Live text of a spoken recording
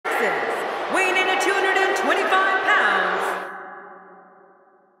Texas, weighing in at 225 pounds,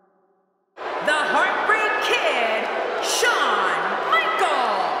 the Heartbreak Kid, Shawn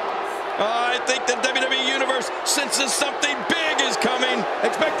Michaels. I think the WWE Universe senses something big is coming.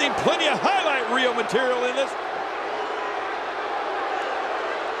 Expecting plenty of highlight reel material in this.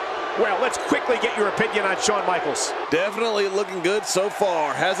 Well, let's quickly get your opinion on Shawn Michaels. Definitely looking good so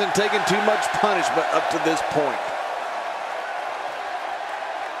far. Hasn't taken too much punishment up to this point.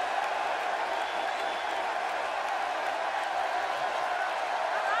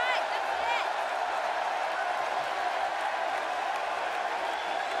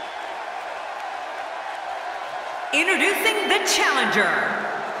 Introducing the challenger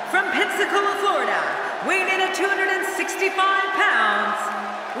from Pensacola, Florida, weighing in at 265 pounds,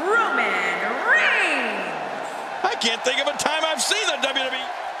 Roman Reigns. I can't think of a time I've seen the WWE.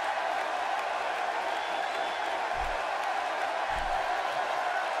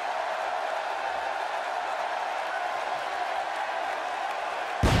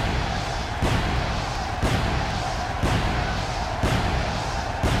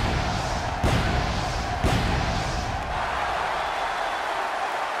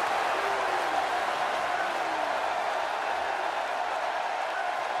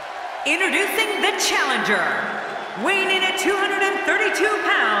 Introducing the challenger, weighing in at 232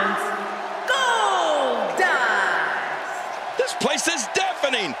 pounds, Goldust. This place is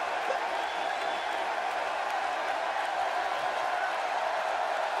deafening.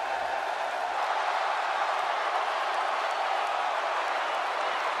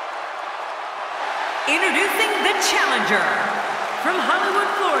 Introducing the challenger from Hollywood,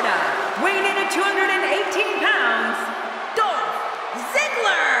 Florida, weighing in at 218 pounds,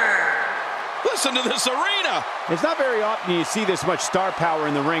 Ziggler. Listen to this arena. It's not very often you see this much star power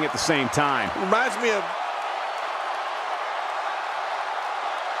in the ring at the same time. Reminds me of...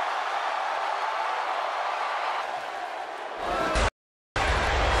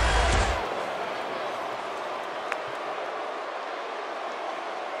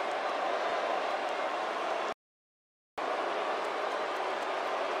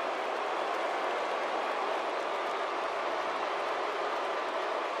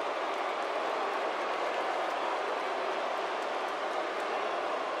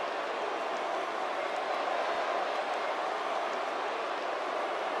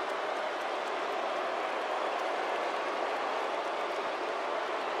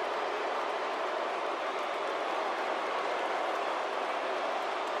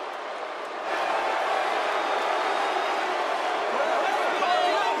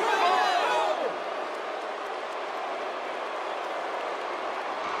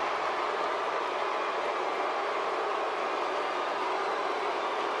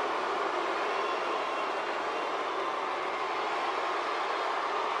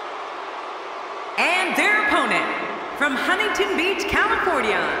 And their opponent, from Huntington Beach,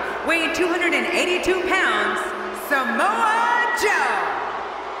 California, weighing 282 pounds, Samoa Joe.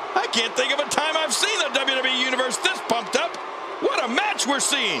 I can't think of a time I've seen the WWE Universe this pumped up. What a match we're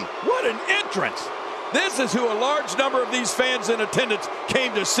seeing. What an entrance. This is who a large number of these fans in attendance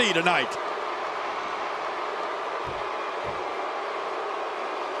came to see tonight.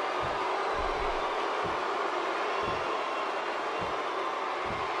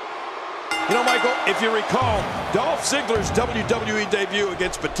 You know, Michael, if you recall, Dolph Ziggler's WWE debut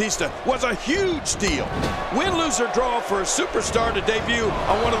against Batista was a huge deal. Win, lose, or draw for a superstar to debut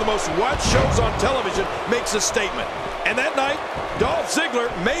on one of the most watched shows on television makes a statement. And that night, Dolph Ziggler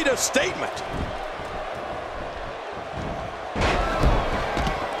made a statement.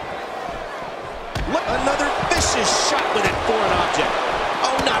 Look, another vicious shot with it for an object.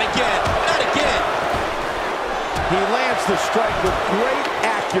 Oh, not again, not again. He lands the strike with great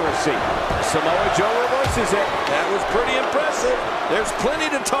accuracy. Samoa Joe reverses it. That was pretty impressive. There's plenty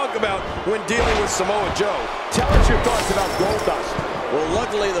to talk about when dealing with Samoa Joe. Tell us your thoughts about Goldust. Well,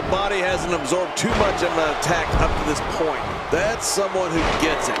 luckily the body hasn't absorbed too much of an attack up to this point. That's someone who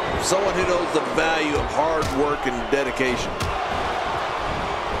gets it. Someone who knows the value of hard work and dedication.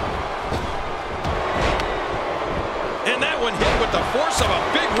 And that one hit with the force of a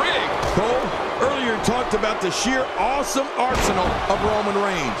big rig. Cole, earlier talked about the sheer awesome arsenal of Roman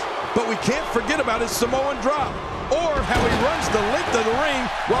Reigns. But we can't forget about his Samoan drop, or how he runs the length of the ring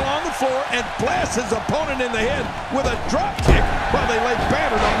while on the floor and blasts his opponent in the head with a drop kick while they lay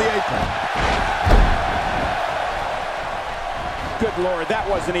battered on the apron. Good Lord, that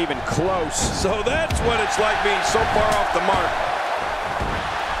wasn't even close. So that's what it's like being so far off the mark.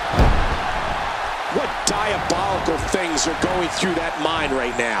 What diabolical things are going through that mind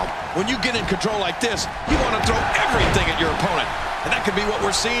right now? When you get in control like this, you want to throw everything at your opponent. And that could be what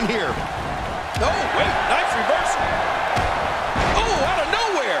we're seeing here. Oh, wait, nice reversal. Oh, out of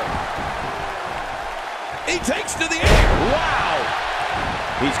nowhere. He takes to the air. Wow.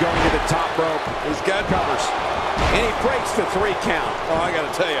 He's going to the top rope. He's got covers. And he breaks the 3 count. Oh, I got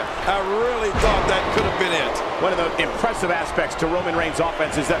to tell you, I really thought that could have been it. One of the impressive aspects to Roman Reigns'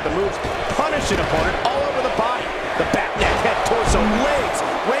 offense is that the moves punish an opponent all over the body. The back, neck, head, torso, legs.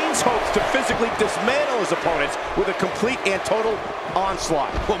 Reigns hopes to physically dismantle his opponents with a complete and total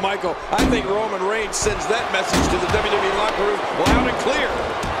onslaught. Well, Michael, I think Roman Reigns sends that message to the WWE locker room loud and clear.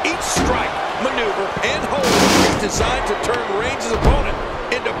 Each strike, maneuver, and hold is designed to turn Reigns' opponent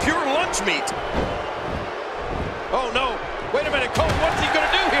into pure lunch meat. Oh, no. Wait a minute, Cole. What's he going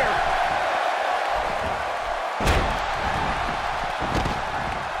to do here?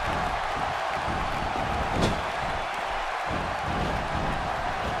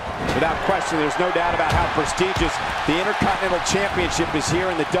 Without question, there's no doubt about how prestigious the Intercontinental Championship is here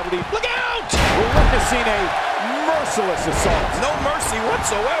in the WWE. Look out! We're witnessing a merciless assault. No mercy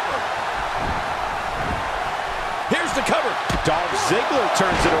whatsoever. Here's the cover. Dolph Ziggler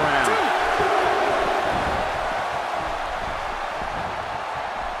turns it around.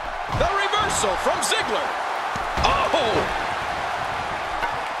 The reversal from Ziggler. Oh!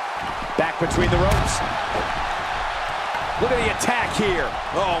 Back between the ropes. Look at the attack here.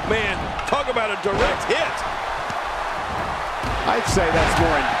 Oh, man. Talk about a direct hit. I'd say that's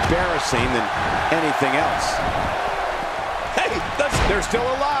more embarrassing than anything else. Hey, they're still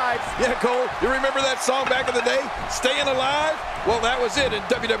alive. Yeah, Cole, you remember that song back in the day? Staying Alive? Well, that was it in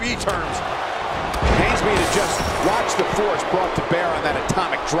WWE terms. Pains me to just watch the force brought to bear on that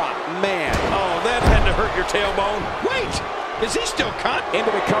atomic drop. Man. Oh, that had to hurt your tailbone. Wait, is he still cut?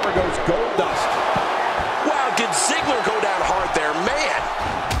 Into the cover goes Goldust. Wow, did Ziggler go down hard there? Man.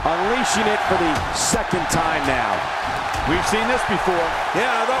 Unleashing it for the 2nd time now. We've seen this before.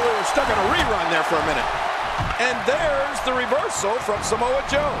 Yeah, I thought we were stuck on a rerun there for a minute. And there's the reversal from Samoa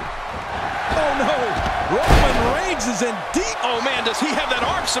Joe. Oh, no. Roman Reigns is in deep. Oh, man, does he have that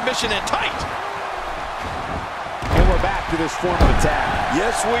arm submission in tight? And we're back to this form of attack.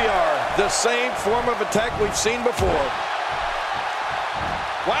 Yes, we are. The same form of attack we've seen before.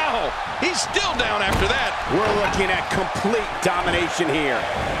 Wow, he's still down after that. We're looking at complete domination here.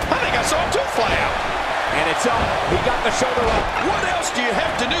 I think I saw him too fly out. And it's up. He got the shoulder up. What else do you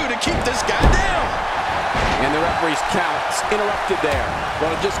have to do to keep this guy down? And the referee's count's interrupted there. Well,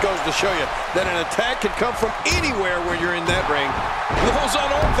 it just goes to show you that an attack can come from anywhere when you're in that ring. Those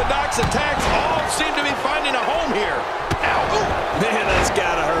unorthodox attacks all seem to be finding a home here. Ow. Ooh. Man, that's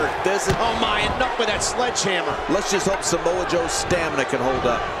gotta hurt. This is, Oh my, enough with that sledgehammer. let's just hope Samoa Joe's stamina can hold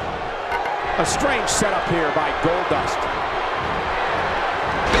up. A strange setup here by Goldust.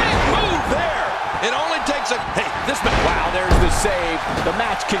 Big move there. It only takes a... Hey, this man... Wow, there's the save. The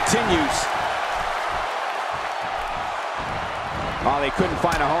match continues. Oh, they couldn't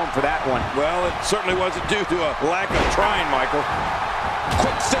find a home for that one. Well, it certainly wasn't due to a lack of trying, Michael.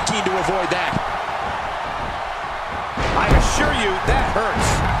 Quick thinking to avoid that. I assure you, that hurts.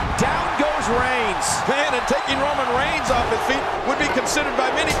 Down goes Reigns. Man, and taking Roman Reigns off his feet would be considered by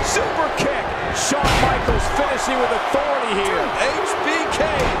many... Super kick. Shawn Michaels finishing with authority here. HBK,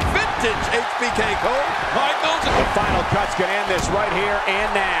 vintage HBK, Cole. Michaels. The final cut's going to end this right here and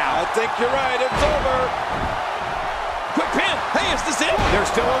now. I think you're right. It's over. Quick pin. Hey, is this it?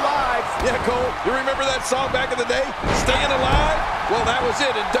 They're still alive. Yeah, Cole, you remember that song back in the day? Staying Alive? Well, that was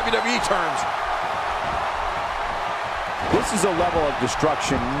it in WWE terms. This is a level of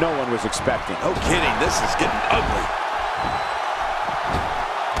destruction no one was expecting. No kidding. This is getting ugly.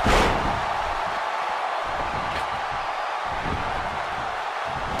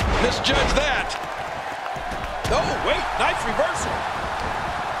 Misjudge that. Oh, wait. Nice reversal.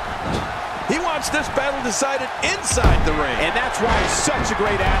 He wants this battle decided inside the ring. And that's why he's such a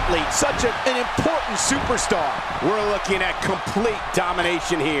great athlete, such an important superstar. We're looking at complete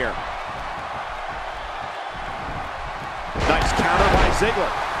domination here. Nice counter by Ziggler.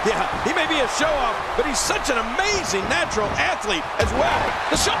 Yeah, he may be a show-off, but he's such an amazing natural athlete as well.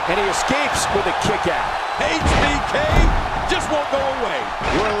 The show. And he escapes with a kick out. HBK just won't go away.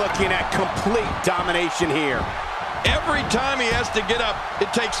 We're looking at complete domination here. Every time he has to get up,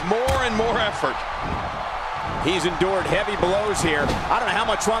 it takes more and more effort. He's endured heavy blows here. I don't know how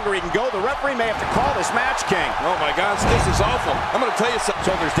much longer he can go. The referee may have to call this match, King. Oh, my gosh, this is awful. I'm going to tell you something.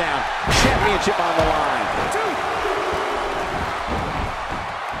 Shoulders down. Championship on the line.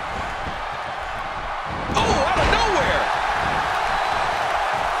 Oh, out of nowhere.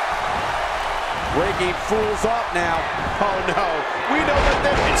 Rig making fools up now. Oh no, we know that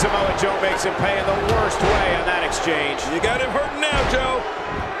this. And Samoa Joe makes him pay in the worst way on that exchange. You got him hurting now, Joe.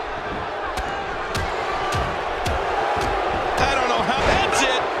 I don't know how. That's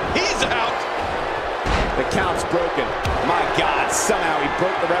it. He's out. The count's broken. My God, somehow he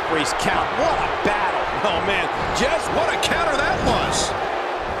broke the referee's count. What a battle. Oh, man. Just what a counter that was.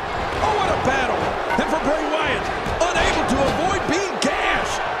 Oh, what a battle. And for Bray Wyatt, unable to avoid being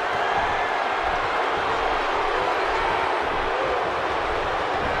gashed.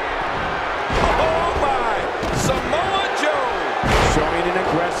 Oh, my. Samoa Joe. Showing an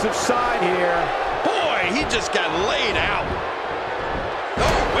aggressive side here. Boy, he just got laid out.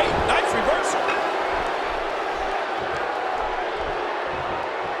 Oh, wait. Nice reversal.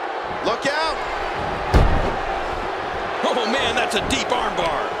 Look out! Oh, man, that's a deep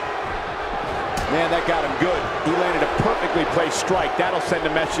armbar. Man, that got him good. He landed a perfectly placed strike. That'll send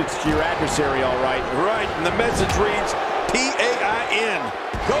a message to your adversary, all right. Right, and the message reads P-A-I-N.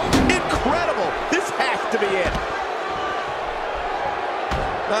 Go. Incredible! This has to be it.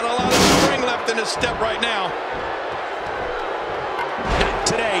 Not a lot of spring left in his step right now. Not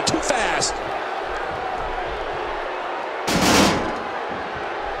today, too fast.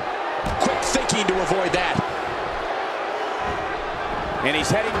 Quick thinking to avoid that. And he's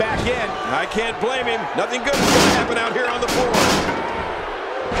heading back in. I can't blame him. Nothing good is going to happen out here on the floor.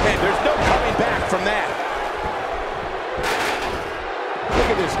 And there's no coming back from that. Look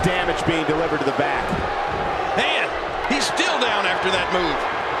at this damage being delivered to the back. Man, he's still down after that move.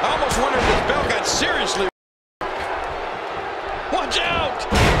 I almost wonder if his belt got seriously. Watch out!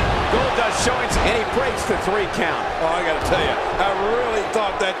 Goldust showing, and he breaks the 3 count. Oh, I got to tell you, I really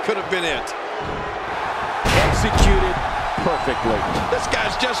thought that could have been it. Executed perfectly. This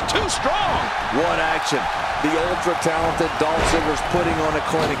guy's just too strong. One action. The ultra-talented Dolph Ziggler's putting on a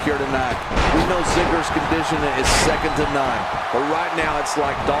clinic here tonight. We know Ziggler's condition is second to none. But right now, it's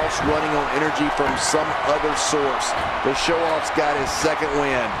like Dolph's running on energy from some other source. The show-off's got his second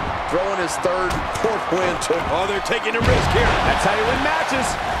win. Throwing his third, fourth win to... Oh, they're taking a risk here. That's how you win matches.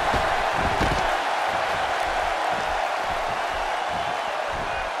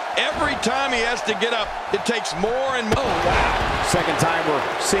 Every time he has to get up, it takes more and more. Oh, wow. Second time we're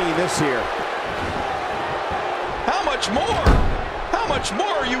seeing this here. How much more? How much more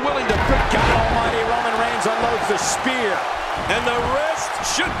are you willing to... Good God almighty, Roman Reigns unloads the spear. And the rest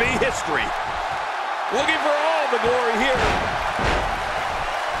should be history. Looking for all the glory here.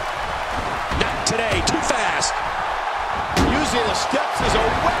 Not today, too fast. Using the steps as a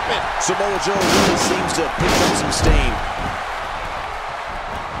weapon. Samoa Joe really seems to have picked up some steam.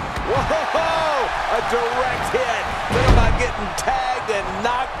 Whoa! A direct hit. Think about getting tagged and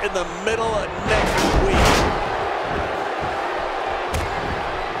knocked in the middle of next week.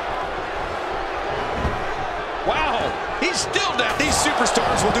 Wow, he's still down. These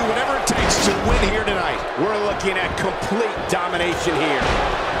superstars will do whatever it takes to win here tonight. We're looking at complete domination here.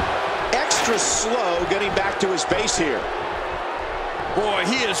 Extra slow getting back to his base here. Boy,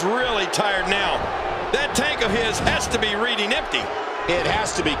 he is really tired now. That tank of his has to be reading empty. It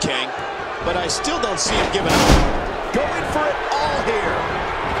has to be, King, but I still don't see him giving up. Going for it all here.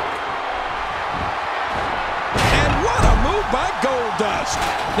 And what a move by Goldust.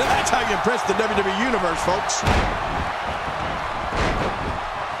 Now that's how you impress the WWE Universe, folks.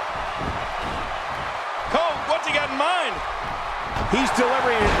 Cole, what's he got in mind? He's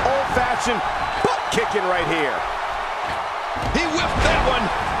delivering an old-fashioned butt kicking right here. He whiffed that one.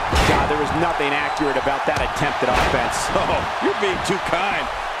 God, there was nothing accurate about that attempted offense. Oh, you're being too kind.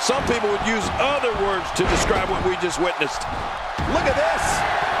 Some people would use other words to describe what we just witnessed. Look at this.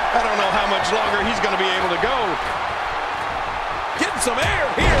 I don't know how much longer he's going to be able to go. Getting some air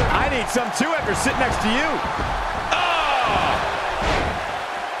here. I need some too after sitting next to you. Oh!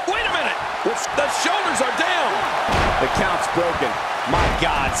 Wait a minute. The shoulders are down. The count's broken. My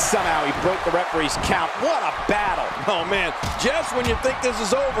God, somehow he broke the referee's count. What a battle. Oh, man, just when you think this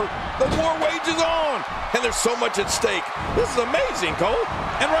is over, the war wages on. And there's so much at stake. This is amazing, Cole.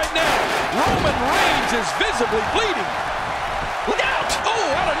 And right now, Roman Reigns is visibly bleeding. Look out!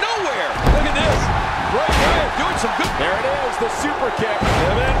 Oh, out of nowhere. Look at this. Bray Wyatt doing some good. There it is, the super kick.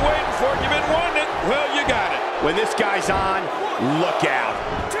 You've been waiting for it. You've been wanting it. Well, you got it. When this guy's on, look out.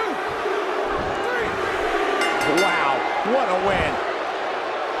 2, 3. Wow, what a win.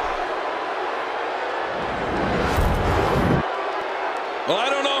 Well, I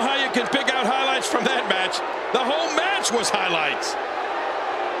don't know how you can pick out highlights from that match. The whole match was highlights.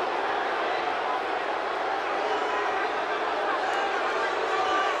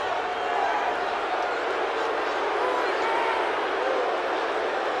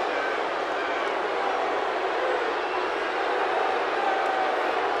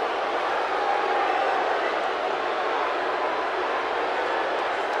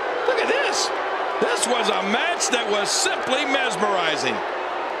 at this. This was a match that was simply mesmerizing.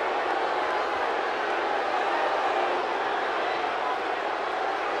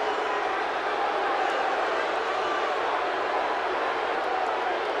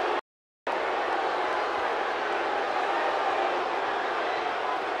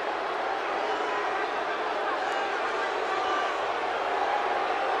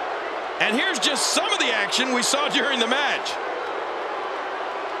 And here's just some of the action we saw during the match.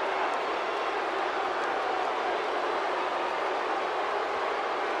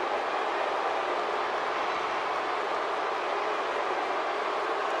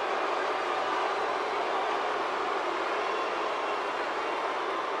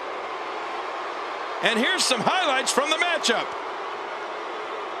 And here's some highlights from the matchup.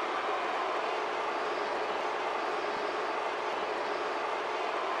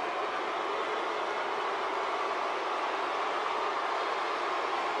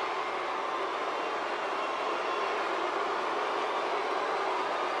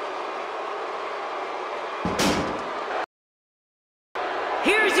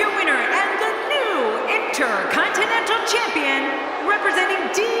 Here's your winner and the new intercontinental champion, representing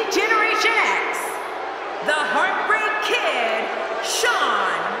D-Generation X, the Heartbreak Kid,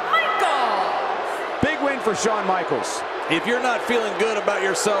 Shawn Michaels. Big win for Shawn Michaels. If you're not feeling good about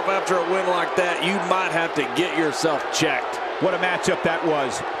yourself after a win like that, you might have to get yourself checked. What a matchup that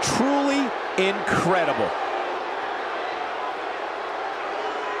was. Truly incredible.